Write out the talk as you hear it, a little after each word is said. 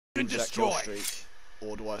And destroy. Streak,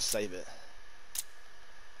 or do I save it?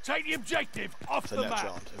 Take the objective off For the next map.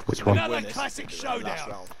 round. Which one? Another classic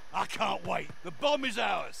showdown. I can't wait. The bomb is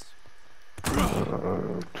ours. I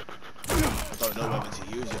don't know whether to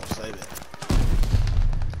use it or save it.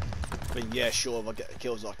 I mean, yeah, sure, if I get the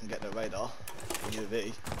kills I can get the radar on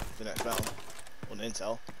UV for next round on the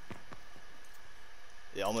intel.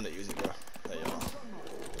 Yeah, I'm gonna use it, bro. There you are.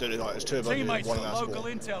 Dude, like, there's two of them. Teammates One got in local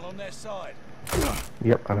spawn. intel on their side.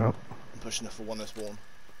 Yep, I know. I'm pushing it for one in spawn.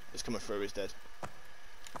 It's coming through, he's dead.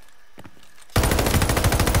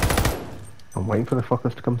 I'm waiting for the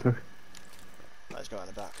fuckers to come through. Let's go in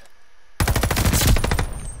the back.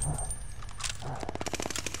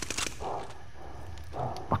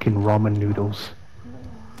 Fucking ramen noodles.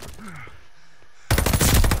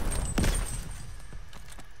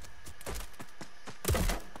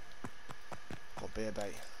 Got beer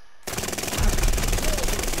bait.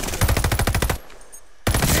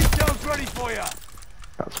 Intel's ready for you.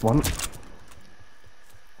 That's one.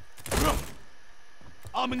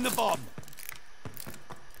 Arming the bomb.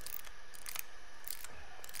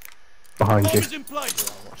 Behind Bomb you. is in place.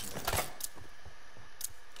 Yeah, I'm watching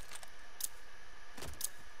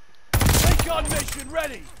it. Recon mission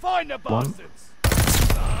ready. Find the One. bastards.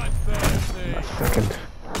 I'm thirsty. Second.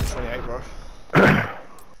 28, bro.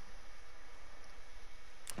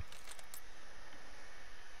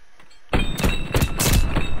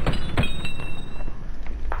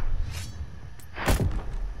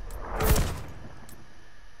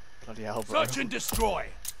 Bloody hell, bro. Search and destroy.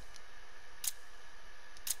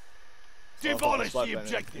 Demolish the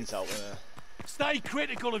objective. Intel, Stay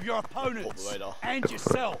critical of your opponents Put the radar. and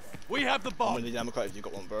yourself. We have the I'm bomb. gonna need ammo crate if you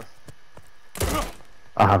got one, bro.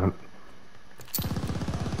 I haven't.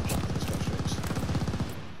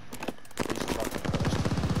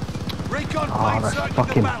 Recon Oh, plane that's searching the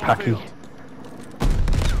fucking battlefield. packy.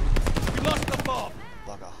 We lost the bomb.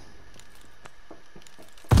 Bugger.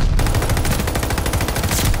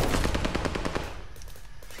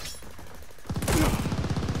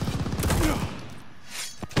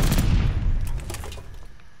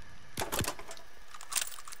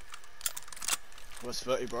 What's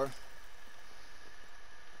 30, bro?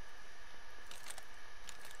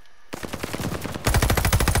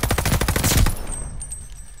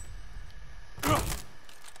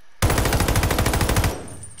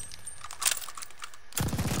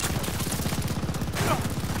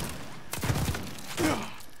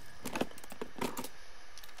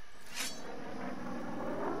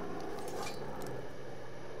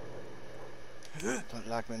 Don't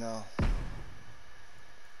lag me now.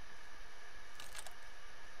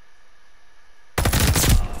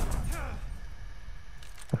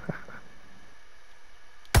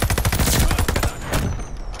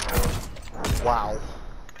 Wow.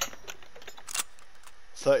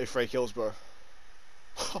 33 kills, bro.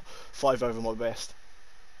 5 over my best.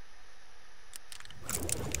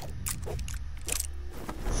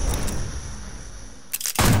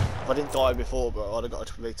 If I didn't die before, bro, I'd have got a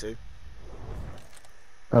 22.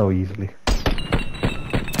 Oh, easily. If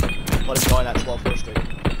I didn't die in that 12 kill streak.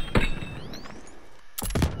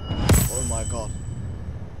 Oh my god.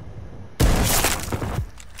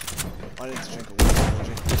 I need to drink a water, or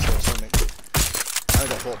drink this or something. I only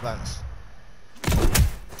got 4 plants.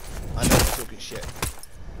 I know I'm talking shit.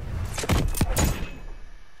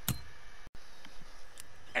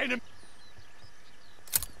 Enemy.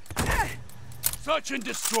 Search and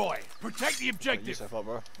destroy. Protect the You objective. so far,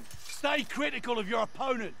 bro. Stay critical of your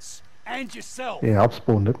opponents and yourself. Yeah, I've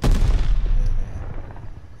spawned it. I'm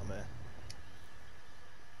here.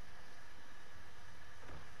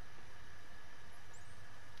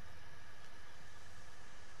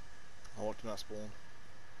 I walked in that spawn.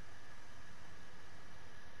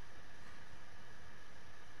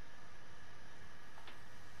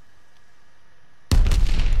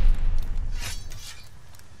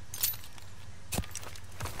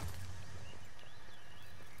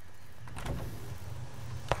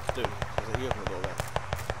 Dude, is it you open the door there?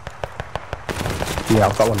 Yeah,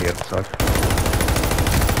 I've got one on the other side.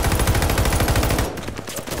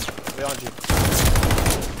 Behind you.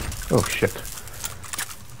 Oh shit.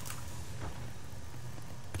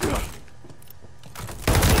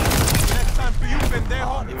 Next time for you,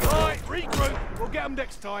 pendejo. Right, regroup. We'll get them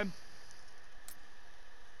next time.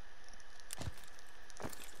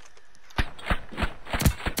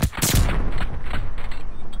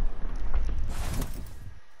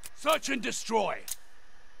 Search and destroy.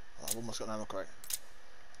 Oh, I've almost got an ammo crate.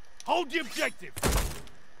 Hold the objective.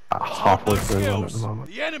 Halfway Those through one at the skills.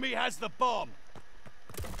 moment. The enemy has the bomb.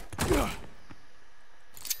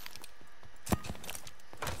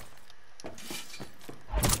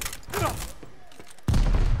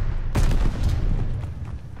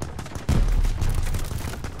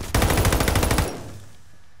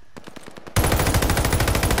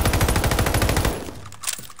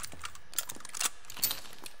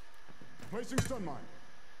 Placing stun mine.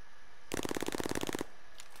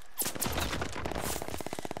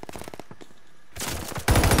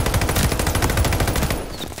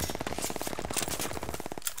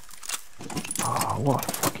 Oh, what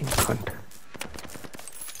a fucking cunt.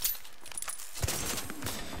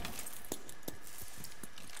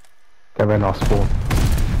 They're in our spawn.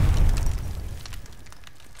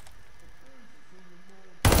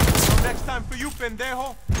 Next time for you,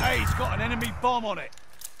 pendejo. Hey, he's got an enemy bomb on it.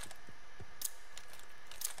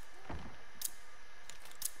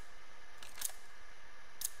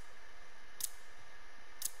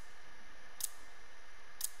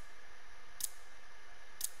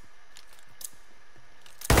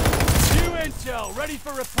 New intel, ready for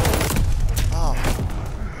report. Oh.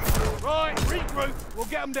 Right, regroup. We'll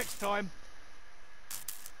get them next time.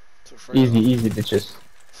 Easy, easy, bitches.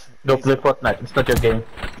 Don't play Fortnite, it's not your game.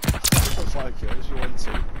 5 kills, you want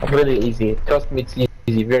to. Really easy. Trust me, it's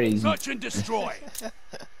easy, very easy. Search and destroy.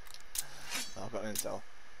 I've got an intel.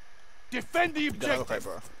 Defend the You don't have a objective.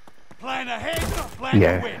 crate, bro. Plan ahead, plan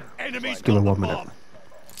Yeah. to win. Enemies Give got me the 1 minute. bomb.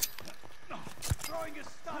 Throwing a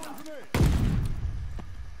stunner.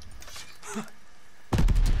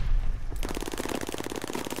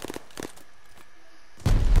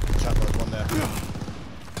 Chat board, one there.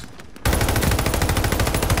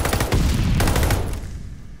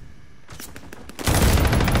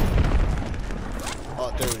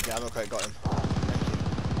 Oh, dude, the ammo crate got him.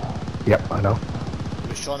 Thank you. Yep, I know. He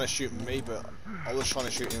was trying to shoot me, but I was trying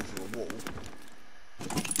to shoot him through a wall.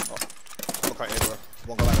 Oh, ammo crate here, bro.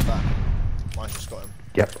 One guy back the back. Mine's just got him.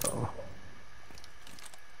 Yep. Oh.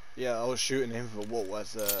 Yeah, I was shooting him through a wall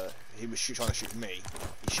as he was trying to shoot me.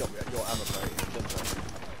 He shot me at your ammo crate and killed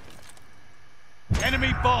me.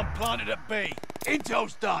 Enemy bomb planted at B.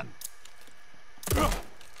 Intel's done.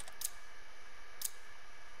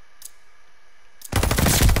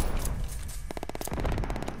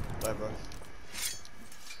 Bye, bro.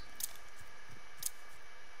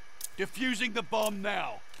 Defusing the bomb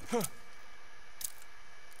now.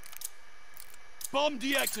 Bomb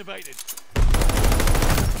deactivated.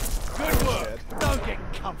 Good work. Don't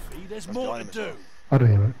get comfy. There's more to do. I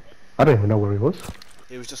don't even know where he was.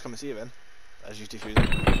 He was just coming to you then, as you defuse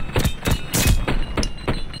him.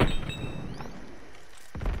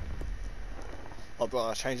 Oh, bro,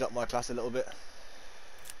 I changed up my class a little bit.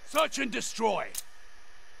 Search and destroy.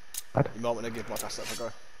 You might want to give my class up a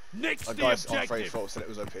go. Nix A the guy on Free objective. Fault said it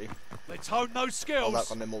was OP. Let's hone those I was skills.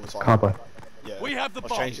 out on them all the time. Carbine. Yeah. We have the I've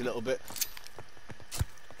bomb. changed a little bit.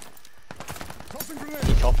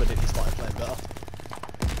 He copied it, he started playing better.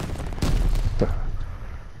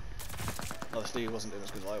 Obviously he wasn't doing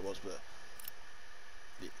as good as I was, but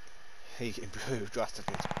he improved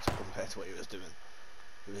drastically compared to what he was doing.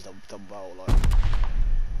 He was done well, like.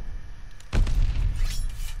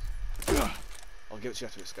 I'll give it to you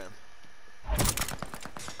after this game.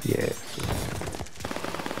 Yes.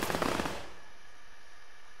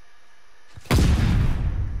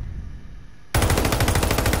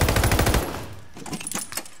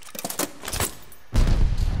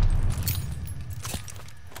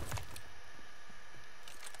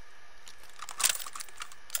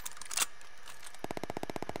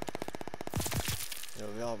 There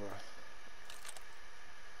we are, bro.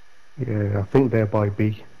 Yeah, I think they're by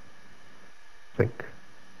B. I think.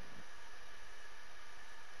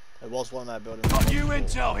 There was one there building. Got new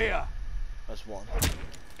intel here. That's one.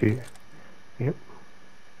 Yeah. Yep.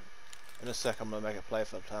 In a sec, I'm gonna make a play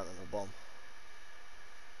for the plant and the bomb.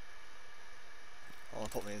 I wanna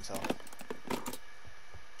put my intel.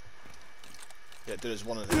 Yeah, dude, there's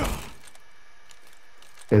one in there.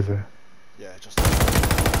 Is there? Yeah, just.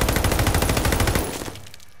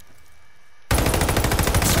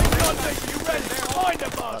 You ready? Find the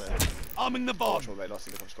bastard. Arming the bomb. Watch my radar, see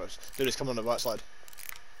if it comes close. Dude, it's coming on the right side.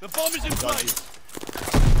 The bomb is in Behind you. place.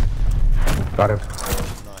 Got him.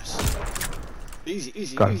 Nice. Easy,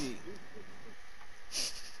 easy, Got him. easy.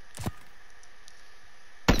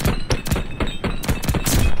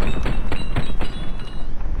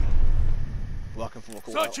 Working from a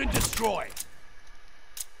call Search out. and destroy.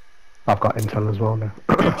 I've got intel as well now.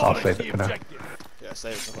 I'll Demolish save the it for now. objective. Yeah,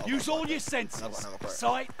 save it. I've Use got all it. your I've got senses. an ammo crate.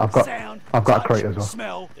 Sight, I've got- sound, I've got a touch, crate as well.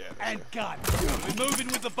 smell, Yeah, that's and it. gun. We're moving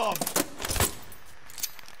with the bomb.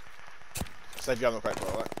 Save your ammo crate, bro,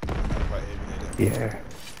 alright? Ammo crate here if you need it. Yeah.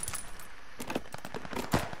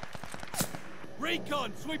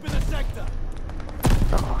 Recon, sweeping the sector.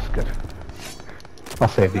 Oh, that's good. I'll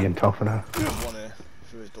save the intel for now. There's one here,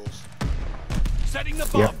 through his doors. Setting the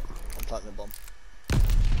bomb. Yep. I'm planting the bomb.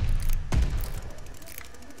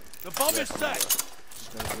 The bomb Yeah, is come on, set. bro.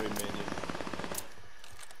 Just going through me and you.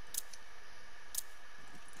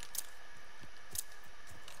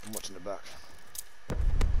 I'm watching the back.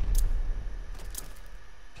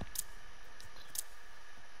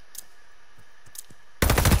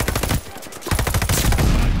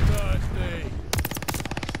 Thirsty.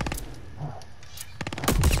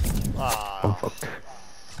 Ah, I'm fucked.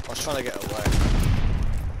 I was trying to get away.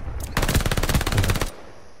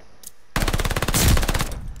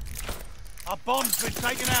 Our bomb's been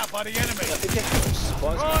taken out by the enemy.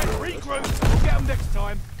 Right, Right, regroup. We'll get them next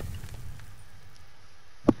time.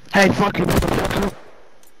 Hey, fucking motherfucker!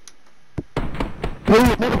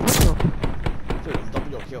 Hey, motherfucker! Dude, I'm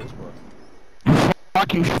double your kills, bro.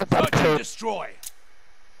 Fucking shut that Search and tail. destroy.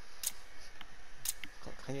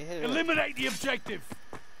 Can you hear it? Eliminate the objective.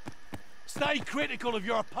 Stay critical of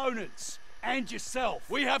your opponents and yourself.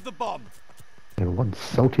 We have the bomb. You one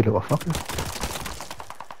salty little fucker.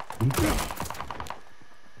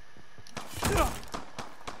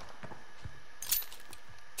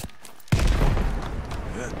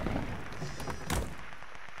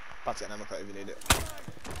 About to get an ammo crate if you need it.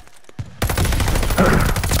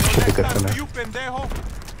 Should be good for Next me. you, pendejo.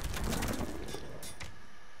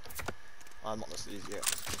 I'm not this easy yet.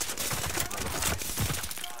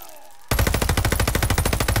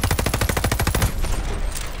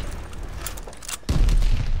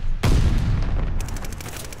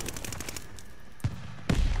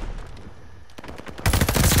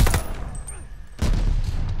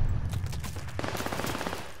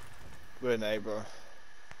 We're in A, bro. Look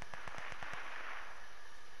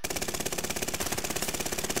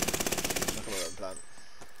at the plant.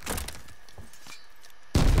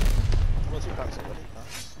 What's your plants already?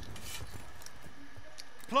 Nice.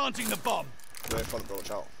 Planting the bomb. We're in front, bro,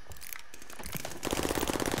 watch out.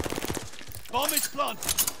 Bomb is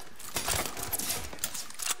planted.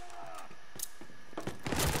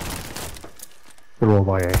 They're all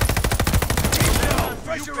by A.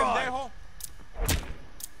 Fresh arrive.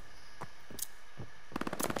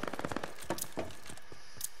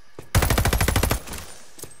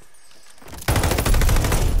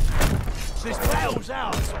 This battle's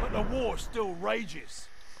ours, but the war still rages.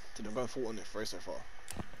 Dude, I'm going 4 on it 3 so far.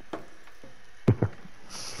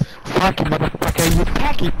 Fucking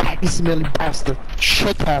motherfucker, you packy smelly bastard.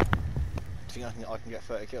 Shut up. Do you think I can get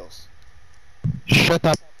 30 kills? Shut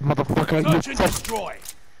up, motherfucker. Search You and fuck. destroy.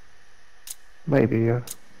 Maybe, yeah.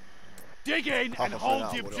 Dig in Half and a hold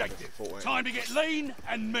thing the out, what do I do? objective. 14. Time to get lean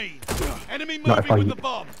and mean. Enemy Not if moving I- with the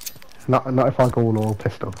bomb. Not if I go all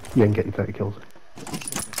pistol. You ain't getting 30 kills.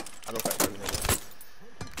 I got quite moving it.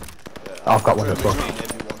 Yeah, I've got one as well.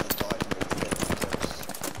 Everyone that died kills.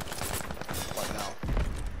 Right now.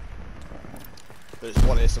 But it's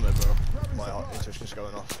one is somewhere, bro. My intuition's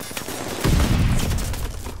going off.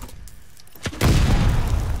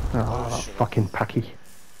 Ah, shit. fucking packy.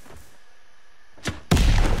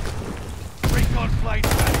 Recon planes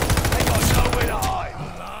ready. They got nowhere to hide.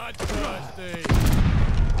 Bloodthirsty.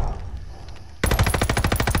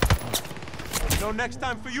 No next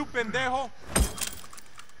time for you, pendejo.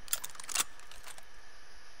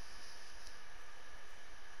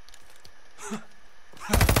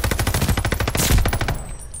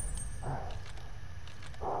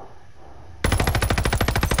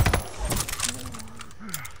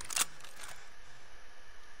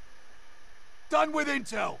 Done with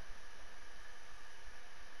intel.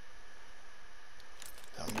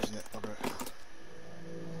 I'm using it, bugger it.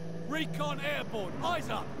 Recon airborne. Eyes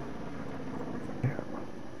up.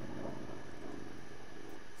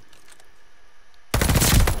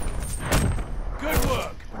 Good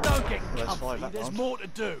work. Don't get Well, that's comfy. fine, that There's round. more to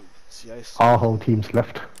do. CA's. Our whole team's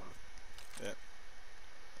left. Yeah.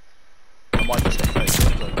 I might just get crazy,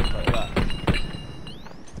 like that.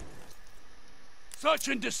 Search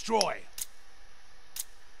and destroy.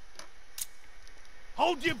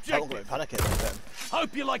 Hold the I haven't got objective. panicking like them.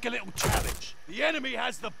 Hope you like a little challenge. The enemy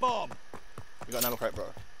has the bomb. You got an ammo crate, bro?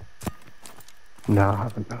 No, I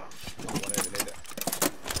haven't, no. I don't even need it.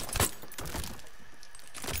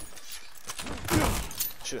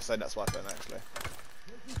 Should have said that swipe then, actually.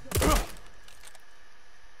 If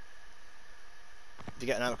you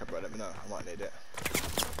get an ammo crate, bro, let me know. I might need it.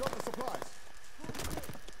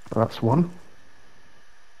 That's one.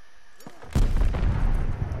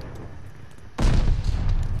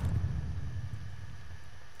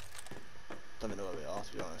 Don't even know where we are,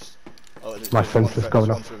 to be honest. Oh, My sense is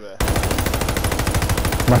going off. through there.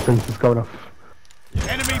 My sense is going off.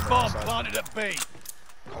 Enemy bomb Outside. planted at B.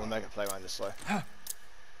 I'm gonna make a play around this way.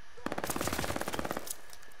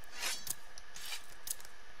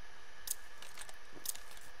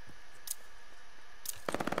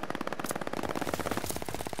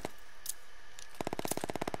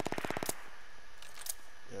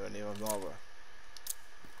 You're near Mara.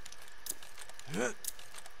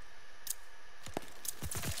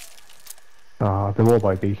 Ah, they're all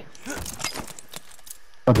by B.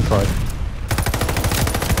 Other side.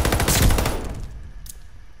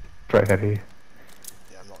 Straight ahead here.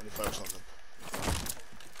 Yeah, I'm not really focused on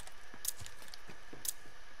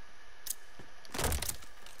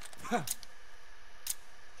them.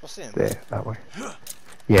 I see him. There, that way.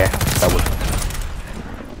 Yeah, that way.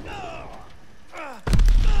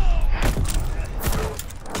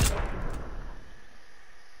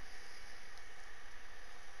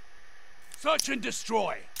 Search and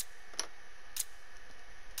destroy.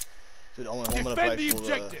 Dude, I'm gonna Defend play the for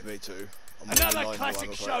objective. the V2. Another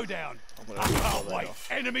classic showdown. I can't wait.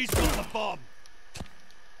 Enemies got the bomb.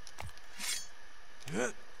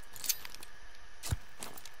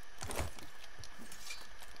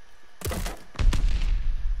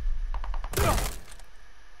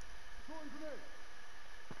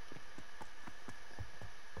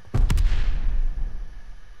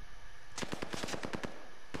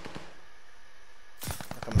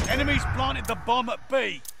 Enemies planted the bomb at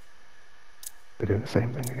B. They're doing the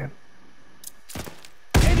same thing again.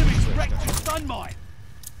 Enemies wrecked your stun mine.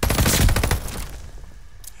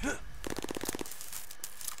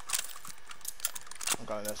 I'm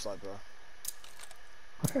going left side, bro.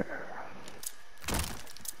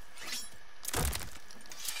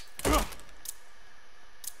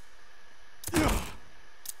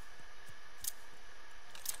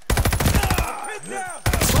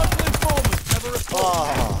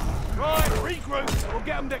 Right, regroup. We'll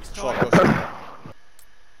get them next time.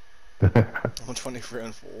 I'm 23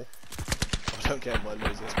 and 4. I don't care if I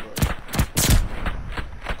lose this, bro.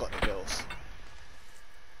 I've got the girls.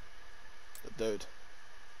 But dude,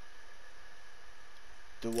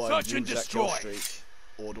 do I Search and use that destroy. kill streak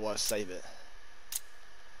or do I save it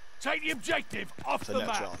Take the objective off for the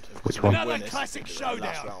next map. round? Which If one? we Another win this, classic it's gonna be the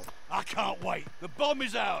last showdown. round. I can't wait. The bomb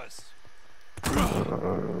is ours. I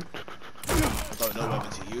don't know whether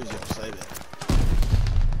to use it or save it.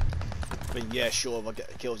 I mean, yeah, sure, if I get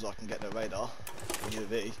the kills I can get the radar on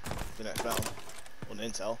UV for next round on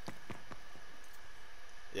intel.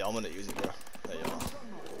 Yeah, I'm gonna use it, bro. There you are.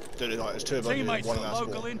 Dude, like, there's two of us, Teammates one in got that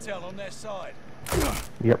local spawn. intel on their side.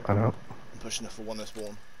 Yep, I know. I'm pushing it for one in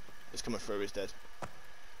spawn. It's coming through, he's dead.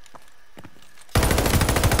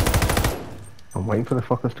 I'm waiting for the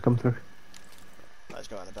fuckers to come through. Let's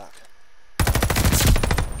go around the back.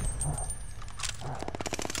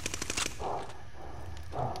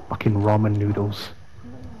 Fucking ramen noodles.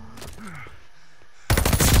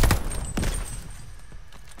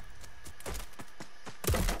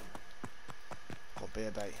 Got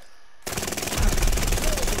beer bait.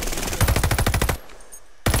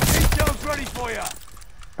 Intel's ready for you.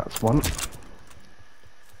 That's one.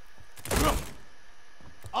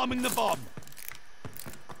 Arming the bomb.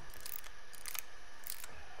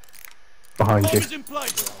 Behind Bomb you. is in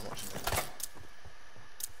place. Yeah, I'm watching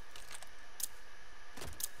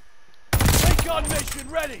it. Recon mission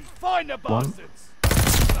ready. Find the One. bastards.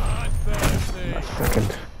 That's perfect.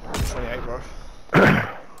 Second. 28, bro.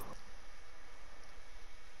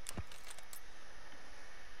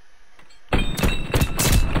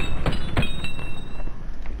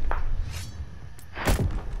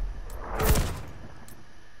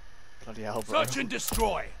 Bloody hell, bro. Search and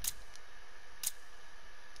destroy.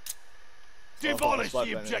 Well, I've got Demolish spy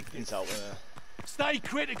the plane objective. Intel with a Stay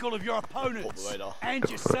critical of your opponents radar. and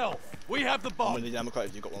yourself. We have the How bomb. many ammo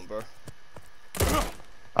crates you got one, bro?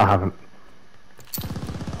 I haven't.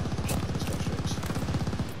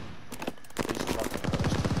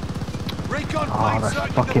 Recon Oh, plane that's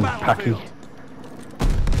searching fucking the packy. battlefield.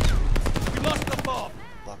 We lost the bomb.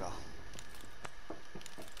 Bugger.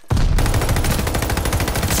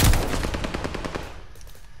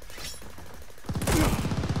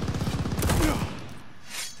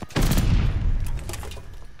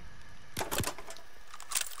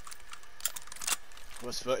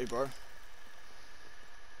 What's 30, bro?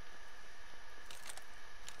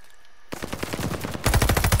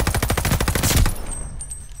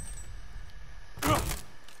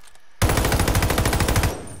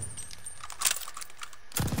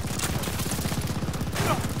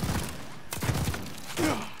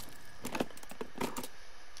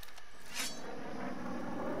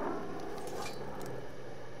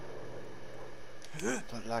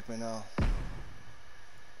 Don't lag me now.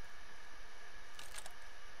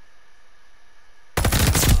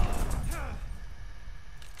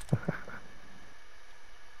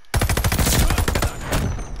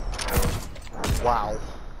 Wow.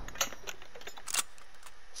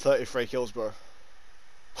 33 kills, bro.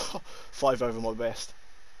 5 over my best.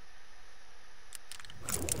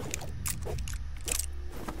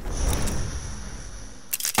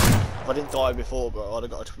 I didn't die before, bro, I'd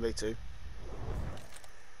have got a triple E2.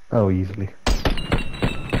 Oh, easily. If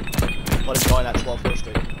I didn't die in that 12 kill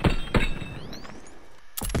streak.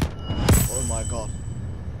 Oh my god.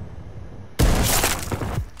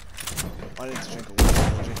 I need to drink a water,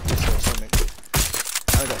 or drink a whistle or something.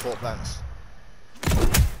 I only got 4 plants.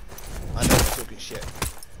 I know I'm talking shit.